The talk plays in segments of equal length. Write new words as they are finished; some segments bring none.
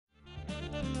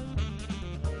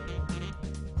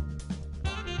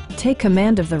Take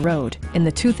command of the road in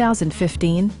the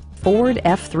 2015 Ford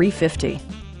F-350.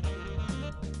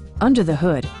 Under the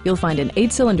hood, you'll find an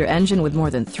 8-cylinder engine with more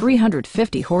than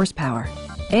 350 horsepower.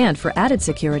 And for added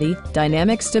security,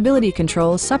 dynamic stability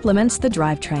control supplements the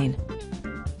drivetrain.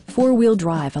 Four-wheel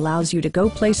drive allows you to go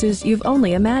places you've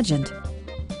only imagined.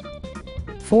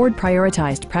 Ford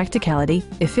prioritized practicality,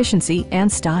 efficiency,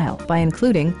 and style by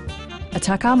including a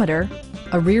tachometer,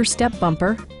 a rear step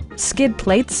bumper, skid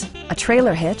plates, a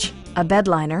trailer hitch, a bed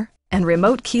liner, and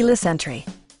remote keyless entry.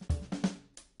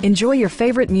 Enjoy your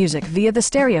favorite music via the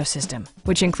stereo system,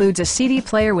 which includes a CD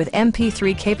player with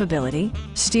MP3 capability,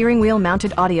 steering wheel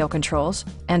mounted audio controls,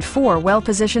 and 4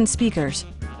 well-positioned speakers.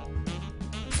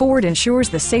 Ford ensures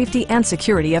the safety and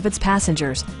security of its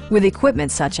passengers with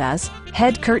equipment such as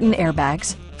head curtain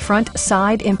airbags, front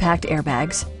side impact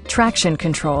airbags, traction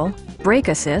control, brake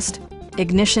assist,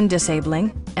 ignition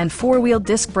disabling, and 4-wheel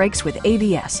disc brakes with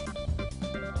ABS.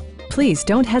 Please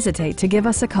don't hesitate to give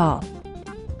us a call.